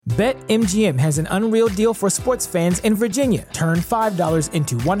BetMGM has an unreal deal for sports fans in Virginia. Turn $5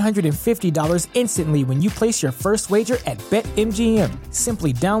 into $150 instantly when you place your first wager at BetMGM.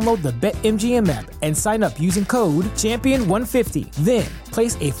 Simply download the BetMGM app and sign up using code Champion150. Then,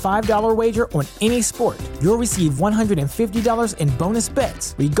 place a $5 wager on any sport. You'll receive $150 in bonus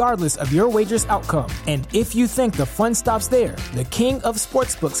bets, regardless of your wager's outcome. And if you think the fun stops there, the King of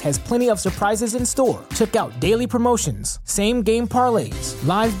Sportsbooks has plenty of surprises in store. Check out daily promotions, same-game parlays,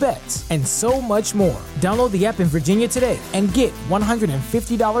 live bets, and so much more. Download the app in Virginia today and get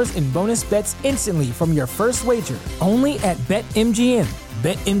 $150 in bonus bets instantly from your first wager. Only at BetMGM.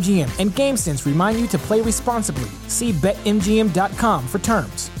 BetMGM and GameSense remind you to play responsibly. See BetMGM.com for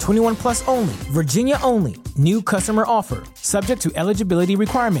terms. 21 plus only. Virginia only. New customer offer. Subject to eligibility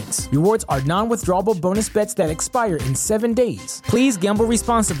requirements. Rewards are non-withdrawable bonus bets that expire in 7 days. Please gamble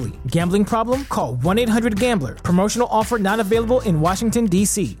responsibly. Gambling problem? Call 1-800-GAMBLER. Promotional offer not available in Washington,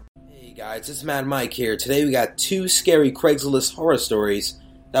 D.C. Hey guys, it's Mad Mike here. Today we got 2 scary Craigslist horror stories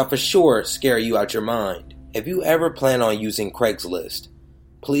that'll for sure scare you out your mind. If you ever plan on using Craigslist,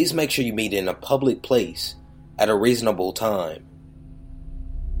 please make sure you meet in a public place at a reasonable time.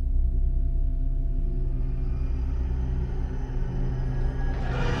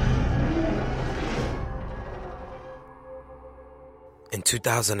 In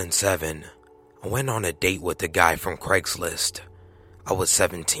 2007, I went on a date with a guy from Craigslist. I was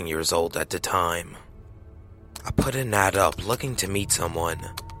 17 years old at the time. I put an ad up looking to meet someone.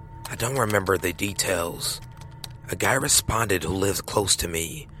 I don't remember the details. A guy responded who lives close to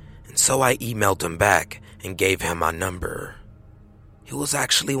me, and so I emailed him back and gave him my number. He was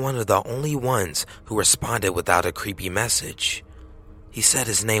actually one of the only ones who responded without a creepy message. He said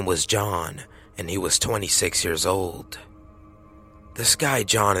his name was John, and he was 26 years old. This guy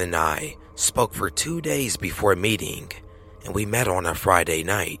John and I spoke for 2 days before meeting, and we met on a Friday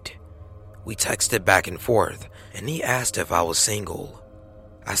night. We texted back and forth, and he asked if I was single.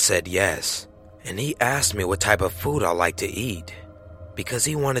 I said yes. And he asked me what type of food I like to eat, because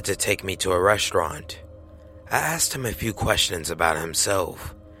he wanted to take me to a restaurant. I asked him a few questions about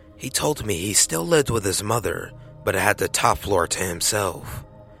himself. He told me he still lived with his mother, but had the top floor to himself,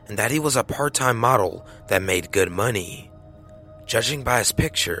 and that he was a part-time model that made good money. Judging by his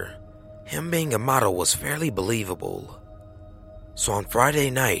picture, him being a model was fairly believable. So on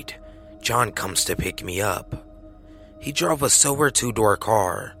Friday night, John comes to pick me up. He drove a silver 2-door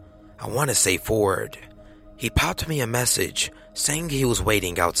car. I want to say Ford. He popped me a message saying he was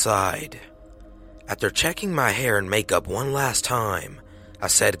waiting outside. After checking my hair and makeup one last time, I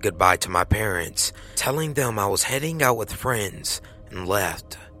said goodbye to my parents, telling them I was heading out with friends, and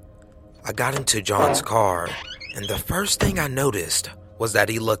left. I got into John's car, and the first thing I noticed was that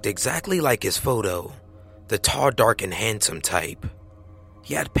he looked exactly like his photo, the tall, dark, and handsome type.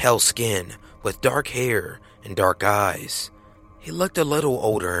 He had pale skin with dark hair and dark eyes. He looked a little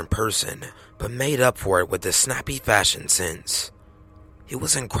older in person, but made up for it with his snappy fashion sense. He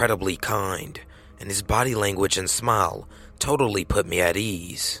was incredibly kind, and his body language and smile totally put me at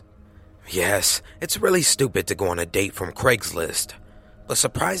ease. Yes, it's really stupid to go on a date from Craigslist, but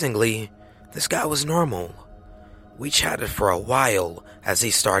surprisingly, this guy was normal. We chatted for a while as he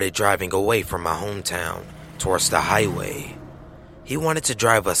started driving away from my hometown towards the highway. He wanted to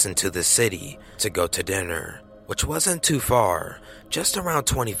drive us into the city to go to dinner, which wasn't too far, just around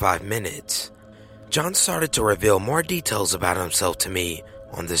 25 minutes. John started to reveal more details about himself to me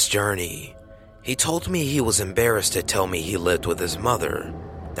on this journey. He told me he was embarrassed to tell me he lived with his mother,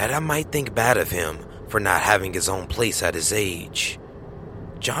 that I might think bad of him for not having his own place at his age.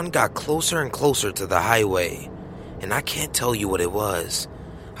 John got closer and closer to the highway, and I can't tell you what it was.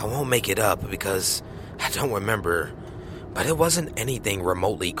 I won't make it up because I don't remember, but it wasn't anything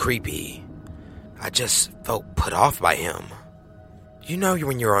remotely creepy. I just felt put off by him. You know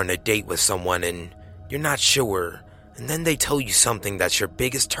when you're on a date with someone and you're not sure, and then they tell you something that's your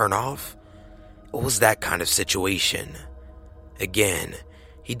biggest turnoff? It was that kind of situation. Again,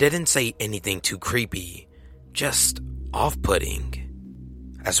 he didn't say anything too creepy, just off-putting.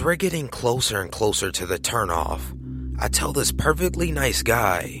 As we're getting closer and closer to the turnoff, I tell this perfectly nice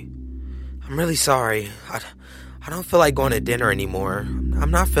guy, "I'm really sorry. I don't feel like going to dinner anymore.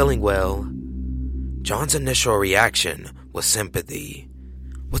 I'm not feeling well." John's initial reaction was sympathy.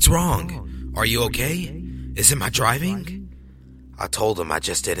 "What's wrong? Are you okay? Is it my driving?" I told him I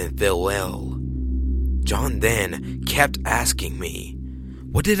just didn't feel well. John then kept asking me,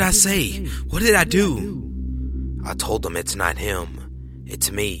 "What did I say? What did I do?" I told him it's not him,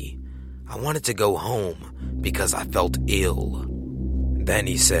 it's me. I wanted to go home because I felt ill. Then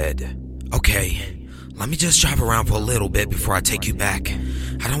he said, "Okay, Let me just drive around for a little bit before I take you back.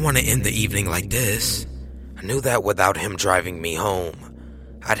 I don't want to end the evening like this. I knew that without him driving me home,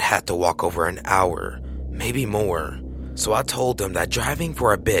 I'd have to walk over an hour, maybe more. So I told him that driving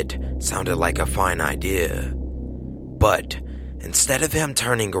for a bit sounded like a fine idea. But instead of him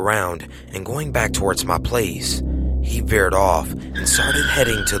turning around and going back towards my place, he veered off and started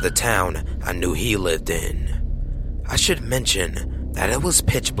heading to the town I knew he lived in. I should mention that it was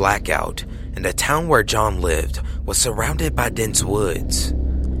pitch black out, and the town where John lived was surrounded by dense woods.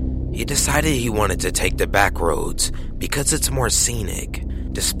 He decided he wanted to take the back roads because it's more scenic,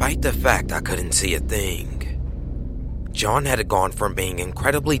 despite the fact I couldn't see a thing. John had gone from being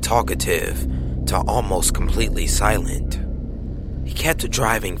incredibly talkative to almost completely silent. He kept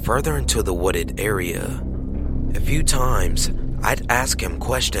driving further into the wooded area. A few times, I'd ask him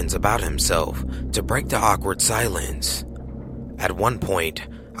questions about himself to break the awkward silence. At one point,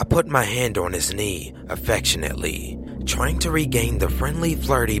 I put my hand on his knee affectionately, trying to regain the friendly,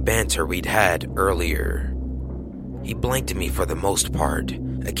 flirty banter we'd had earlier. He blinked at me for the most part,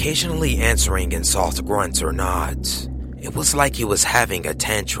 occasionally answering in soft grunts or nods. It was like he was having a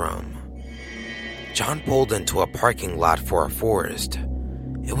tantrum. John pulled into a parking lot for a forest.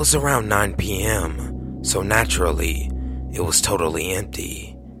 It was around 9 p.m., so naturally, it was totally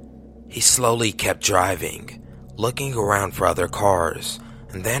empty. He slowly kept driving, looking around for other cars,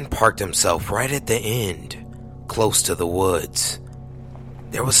 and then parked himself right at the end, close to the woods.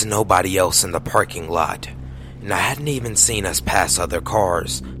 There was nobody else in the parking lot, and I hadn't even seen us pass other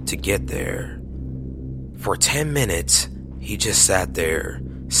cars to get there. For 10 minutes, he just sat there,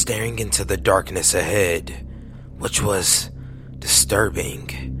 staring into the darkness ahead, which was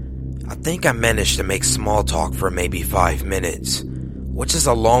disturbing. I think I managed to make small talk for maybe 5 minutes, which is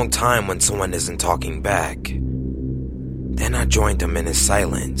a long time when someone isn't talking back. Then I joined him in his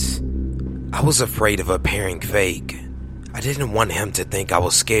silence. I was afraid of appearing fake. I didn't want him to think I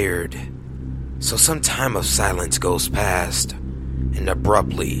was scared. So some time of silence goes past, and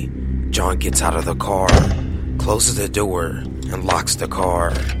abruptly, John gets out of the car, closes the door, and locks the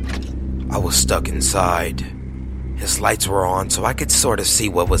car. I was stuck inside. His lights were on so I could sort of see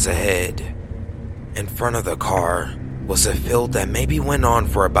what was ahead. In front of the car was a field that maybe went on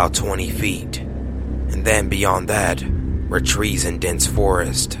for about 20 feet. And then beyond that were trees and dense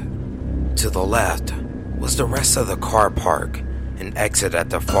forest. To the left was the rest of the car park, an exit at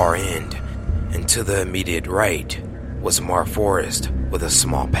the far end, and to the immediate right was more forest with a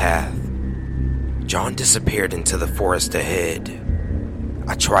small path. John disappeared into the forest ahead.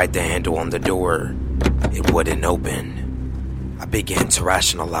 I tried the handle on the door. It wouldn't open. I began to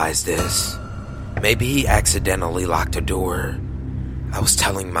rationalize this. Maybe he accidentally locked the door. I was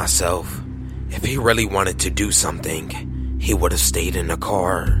telling myself, if he really wanted to do something, he would have stayed in the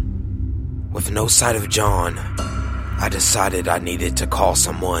car. With no sight of John, I decided I needed to call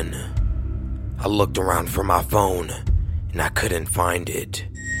someone. I looked around for my phone, and I couldn't find it.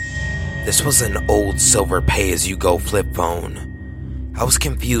 This was an old silver pay-as-you-go flip phone. I was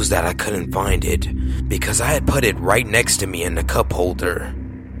confused that I couldn't find it, because I had put it right next to me in the cup holder.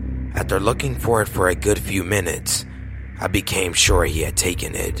 After looking for it for a good few minutes, I became sure he had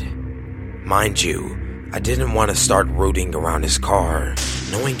taken it. Mind you, I didn't want to start rooting around his car,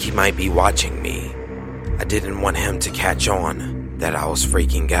 knowing he might be watching me. I didn't want him to catch on that I was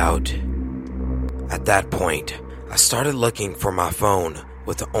freaking out. At that point, I started looking for my phone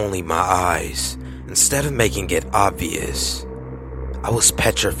with only my eyes, instead of making it obvious. I was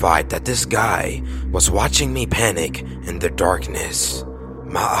petrified that this guy was watching me panic in the darkness.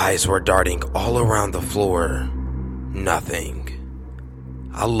 My eyes were darting all around the floor. Nothing.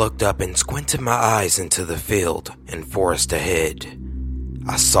 I looked up and squinted my eyes into the field and forest ahead.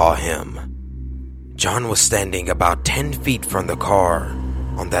 I saw him. John was standing about 10 feet from the car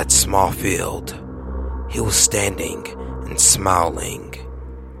on that small field. He was standing and smiling.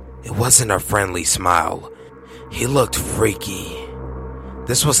 It wasn't a friendly smile. He looked freaky.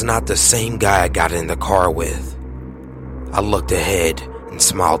 This was not the same guy I got in the car with. I looked ahead and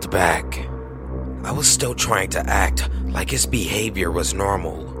smiled back. I was still trying to act like his behavior was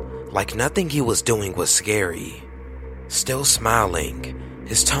normal, like nothing he was doing was scary. Still smiling,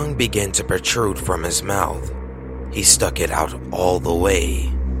 his tongue began to protrude from his mouth. He stuck it out all the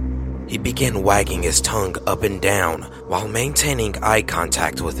way. He began wagging his tongue up and down while maintaining eye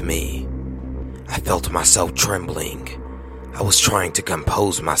contact with me. I felt myself trembling. I was trying to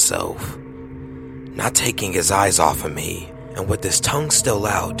compose myself, not taking his eyes off of me, and with his tongue still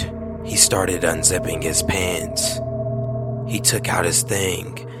out, he started unzipping his pants. He took out his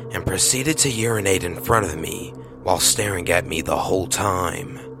thing and proceeded to urinate in front of me while staring at me the whole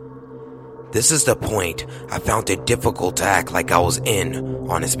time. This is the point I found it difficult to act like I was in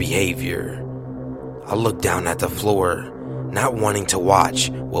on his behavior. I looked down at the floor, not wanting to watch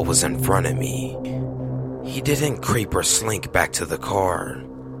what was in front of me. He didn't creep or slink back to the car.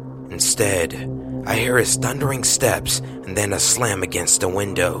 Instead, I hear his thundering steps and then a slam against the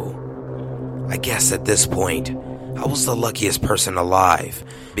window. I guess at this point, I was the luckiest person alive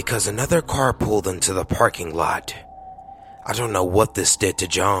because another car pulled into the parking lot. I don't know what this did to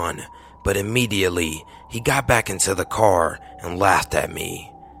John, but immediately he got back into the car and laughed at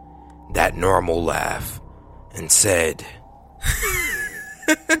me. That normal laugh, and said,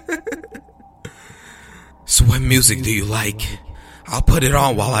 "So what music do you like? I'll put it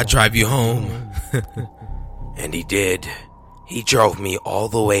on while I drive you home." And he did. He drove me all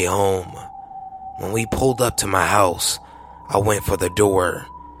the way home. When we pulled up to my house, I went for the door,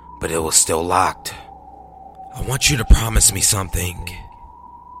 but it was still locked. "I want you to promise me something.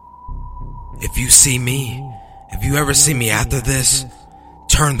 If you ever see me after this,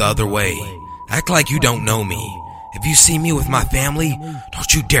 turn the other way. Act like you don't know me. If you see me with my family,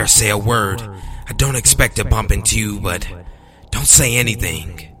 don't you dare say a word. I don't expect to bump into you, but don't say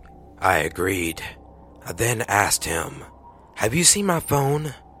anything." I agreed. I then asked him, "Have you seen my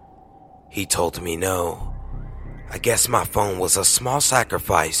phone?" He told me no. I guess my phone was a small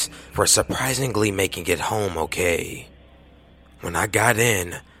sacrifice for surprisingly making it home okay. When I got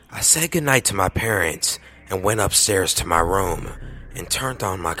in, I said goodnight to my parents and went upstairs to my room and turned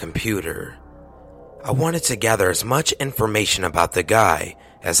on my computer. I wanted to gather as much information about the guy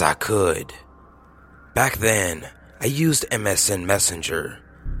as I could. Back then, I used MSN Messenger.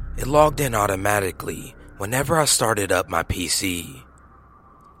 It logged in automatically whenever I started up my PC.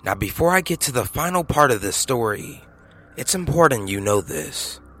 Now, before I get to the final part of this story, it's important you know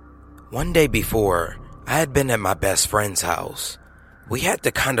this. One day before, I had been at my best friend's house. We had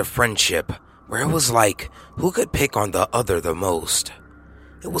the kind of friendship where it was like, who could pick on the other the most?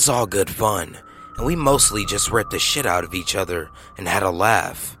 It was all good fun, and we mostly just ripped the shit out of each other and had a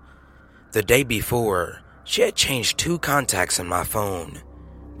laugh. The day before, she had changed 2 contacts in my phone,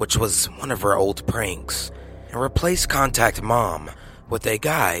 which was one of her old pranks, and replaced Contact Mom with a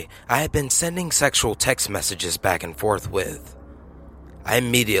guy I had been sending sexual text messages back and forth with. I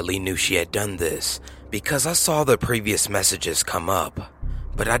immediately knew she had done this because I saw the previous messages come up,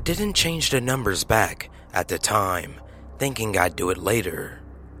 but I didn't change the numbers back at the time, thinking I'd do it later.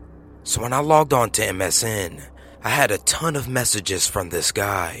 So when I logged on to MSN, I had a ton of messages from this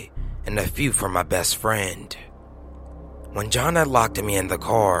guy and a few from my best friend. When John had locked me in the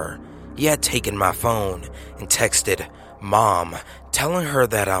car, he had taken my phone and texted Mom, telling her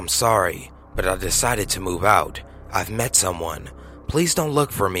that I'm sorry, but I decided to move out. I've met someone. Please don't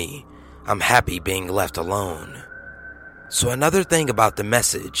look for me. I'm happy being left alone. So another thing about the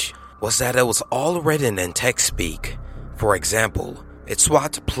message was that it was all written in text speak. For example, it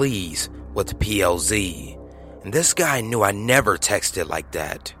swapped please with PLZ. And this guy knew I never texted like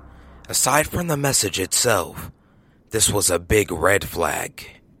that. Aside from the message itself, this was a big red flag.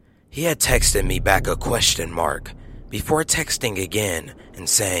 He had texted me back a question mark before texting again and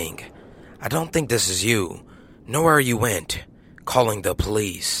saying, "I don't think this is you. Know where you went. Calling the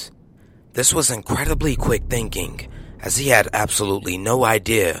police." This was incredibly quick thinking, as he had absolutely no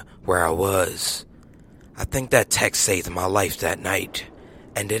idea where I was. I think that text saved my life that night,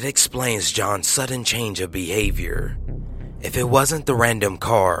 and it explains John's sudden change of behavior. If it wasn't the random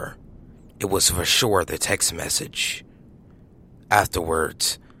car, it was for sure the text message.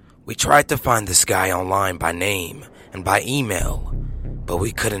 Afterwards, we tried to find this guy online by name and by email, but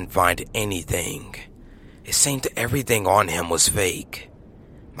we couldn't find anything. It seemed everything on him was fake.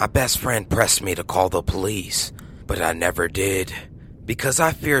 My best friend pressed me to call the police, but I never did, because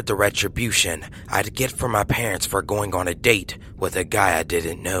I feared the retribution I'd get from my parents for going on a date with a guy I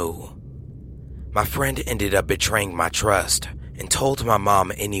didn't know. My friend ended up betraying my trust and told my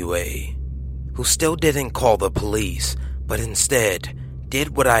mom anyway, who still didn't call the police, but instead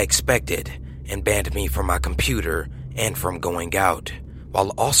did what I expected and banned me from my computer and from going out, while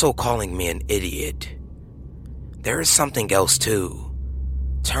also calling me an idiot. There is something else too.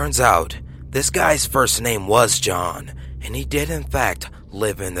 Turns out, this guy's first name was John, and he did in fact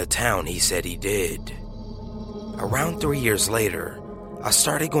live in the town he said he did. Around 3 years later, I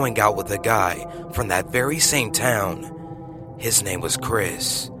started going out with a guy from that very same town. His name was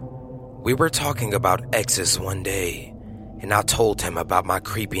Chris. We were talking about exes one day, and I told him about my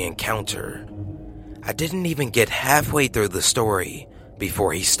creepy encounter. I didn't even get halfway through the story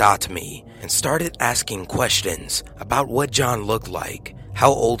before he stopped me and started asking questions about what John looked like,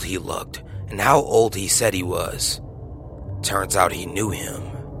 how old he looked, and how old he said he was. Turns out he knew him.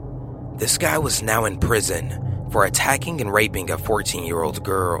 This guy was now in prison for attacking and raping a 14-year-old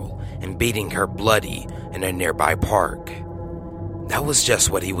girl and beating her bloody in a nearby park. That was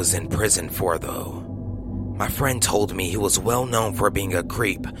just what he was in prison for, though. My friend told me he was well known for being a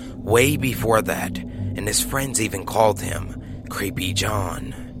creep way before that, and his friends even called him Creepy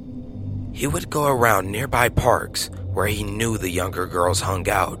John. He would go around nearby parks where he knew the younger girls hung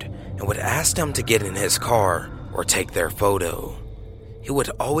out and would ask them to get in his car or take their photo. He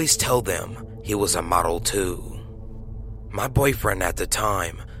would always tell them he was a model too. My boyfriend at the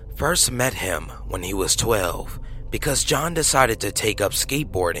time first met him when he was 12 because John decided to take up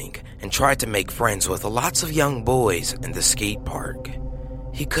skateboarding and tried to make friends with lots of young boys in the skate park.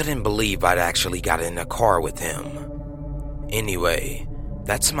 He couldn't believe I'd actually got in a car with him. Anyway,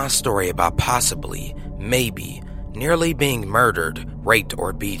 that's my story about possibly, maybe, nearly being murdered, raped,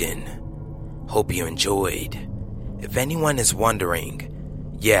 or beaten. Hope you enjoyed. If anyone is wondering,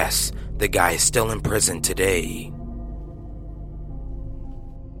 yes, the guy is still in prison today.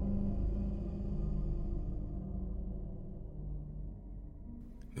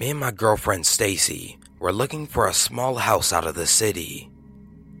 Me and my girlfriend Stacy were looking for a small house out of the city.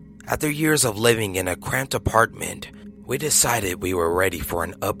 After years of living in a cramped apartment, we decided we were ready for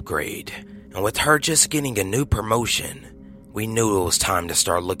an upgrade, and with her just getting a new promotion, we knew it was time to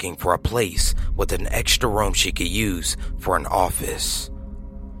start looking for a place with an extra room she could use for an office.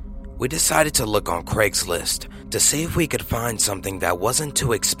 We decided to look on Craigslist to see if we could find something that wasn't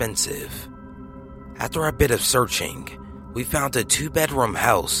too expensive. After a bit of searching, we found a 2-bedroom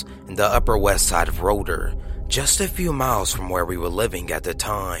house in the Upper West Side of Roeder, just a few miles from where we were living at the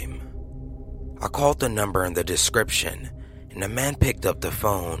time. I called the number in the description, and the man picked up the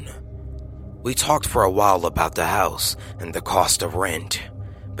phone. We talked for a while about the house and the cost of rent,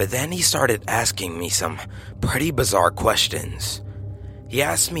 but then he started asking me some pretty bizarre questions. He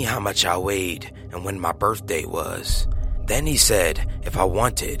asked me how much I weighed and when my birthday was. Then he said if I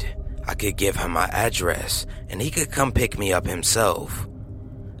wanted, I could give him my address and he could come pick me up himself.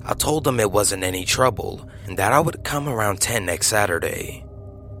 I told him it wasn't any trouble and that I would come around 10 next Saturday.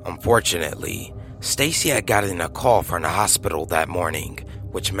 Unfortunately, Stacy had gotten a call from the hospital that morning,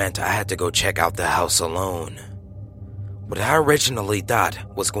 which meant I had to go check out the house alone. What I originally thought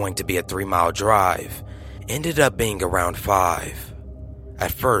was going to be a 3-mile drive ended up being around 5.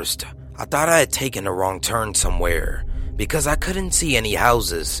 At first, I thought I had taken a wrong turn somewhere because I couldn't see any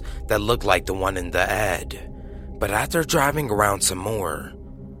houses that looked like the one in the ad. But after driving around some more,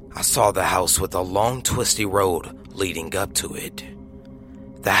 I saw the house with a long twisty road leading up to it.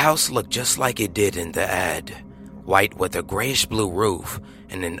 The house looked just like it did in the ad, white with a grayish-blue roof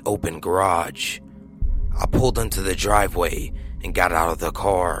and an open garage. I pulled into the driveway and got out of the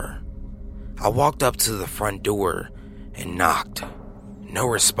car. I walked up to the front door and knocked. No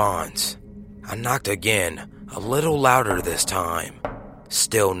response. I knocked again, a little louder this time.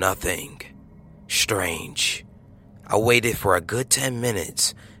 Still nothing. Strange. I waited for a good 10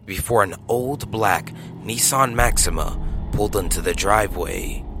 minutes before an old black Nissan Maxima pulled into the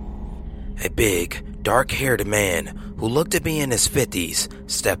driveway. A big, dark-haired man who looked to be in his 50s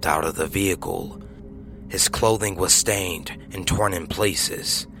stepped out of the vehicle. His clothing was stained and torn in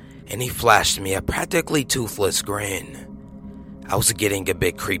places, and he flashed me a practically toothless grin. I was getting a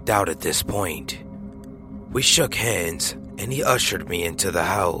bit creeped out at this point. We shook hands, and he ushered me into the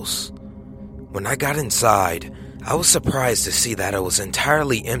house. When I got inside, I was surprised to see that it was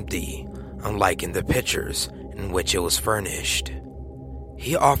entirely empty, unlike in the pictures in which it was furnished.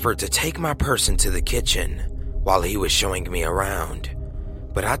 He offered to take my purse into the kitchen while he was showing me around,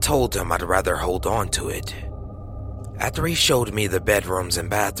 but I told him I'd rather hold on to it. After he showed me the bedrooms and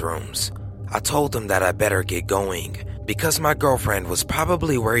bathrooms, I told him that I better get going because my girlfriend was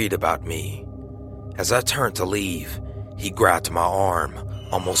probably worried about me. As I turned to leave, he grabbed my arm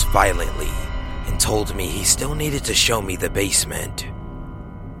almost violently and told me he still needed to show me the basement.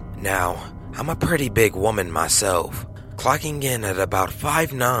 Now, I'm a pretty big woman myself, clocking in at about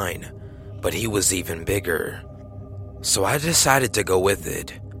 5'9", but he was even bigger. So I decided to go with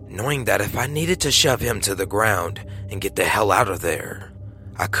it, knowing that if I needed to shove him to the ground and get the hell out of there,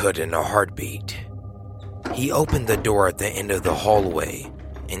 I could in a heartbeat. He opened the door at the end of the hallway,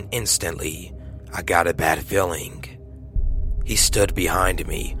 and instantly, I got a bad feeling. He stood behind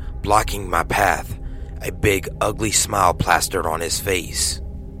me, blocking my path, a big, ugly smile plastered on his face.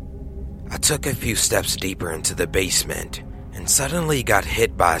 I took a few steps deeper into the basement and suddenly got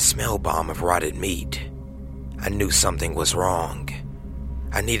hit by a smell bomb of rotted meat. I knew something was wrong.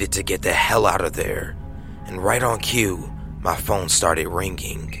 I needed to get the hell out of there, and right on cue, my phone started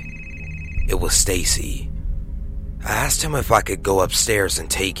ringing. It was Stacy. I asked him if I could go upstairs and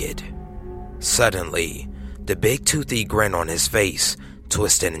take it, Suddenly, the big toothy grin on his face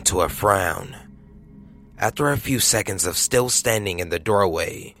twisted into a frown. After a few seconds of still standing in the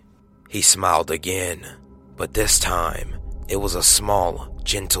doorway, he smiled again, but this time, it was a small,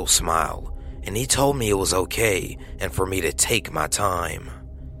 gentle smile, and he told me it was okay and for me to take my time.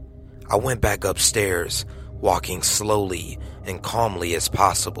 I went back upstairs, walking slowly and calmly as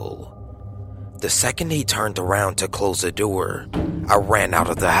possible. The second he turned around to close the door, I ran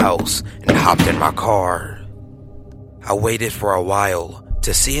out of the house and hopped in my car. I waited for a while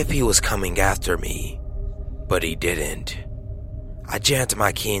to see if he was coming after me, but he didn't. I jammed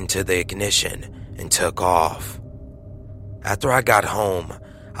my key into the ignition and took off. After I got home,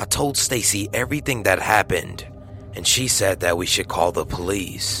 I told Stacy everything that happened, and she said that we should call the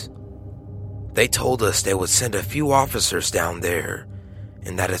police. They told us they would send a few officers down there,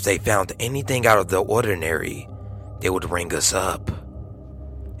 and that if they found anything out of the ordinary, they would ring us up.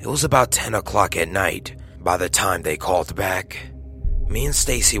 It was about 10 o'clock at night by the time they called back. Me and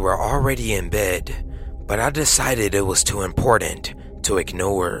Stacy were already in bed, but I decided it was too important to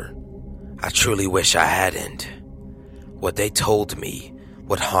ignore. I truly wish I hadn't. What they told me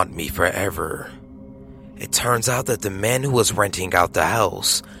would haunt me forever. It turns out that the man who was renting out the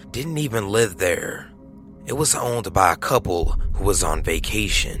house didn't even live there. It was owned by a couple who was on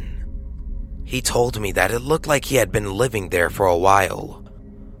vacation. He told me that it looked like he had been living there for a while.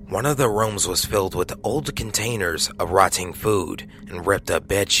 One of the rooms was filled with old containers of rotting food and ripped up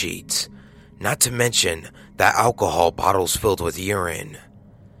bed sheets, not to mention the alcohol bottles filled with urine.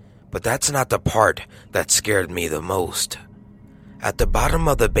 But that's not the part that scared me the most. At the bottom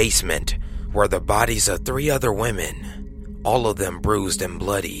of the basement were the bodies of 3 other women, all of them bruised and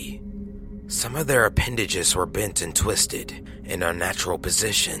bloody. Some of their appendages were bent and twisted in unnatural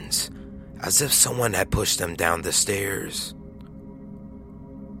positions, as if someone had pushed them down the stairs.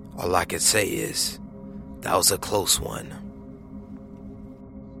 All I could say is, that was a close one.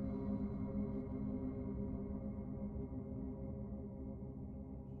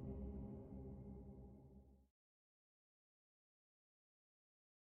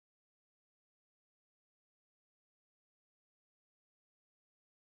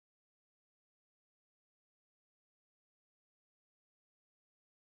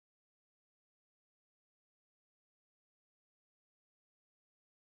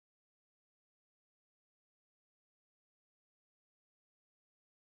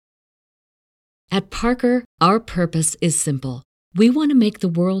 At Parker, our purpose is simple. We want to make the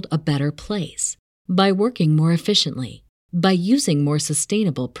world a better place by working more efficiently, by using more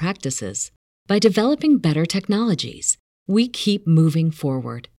sustainable practices, by developing better technologies. We keep moving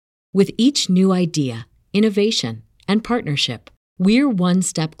forward. With each new idea, innovation, and partnership, we're one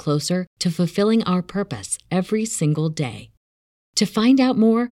step closer to fulfilling our purpose every single day. To find out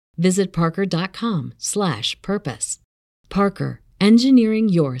more, visit parker.com/purpose. Parker, engineering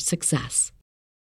your success.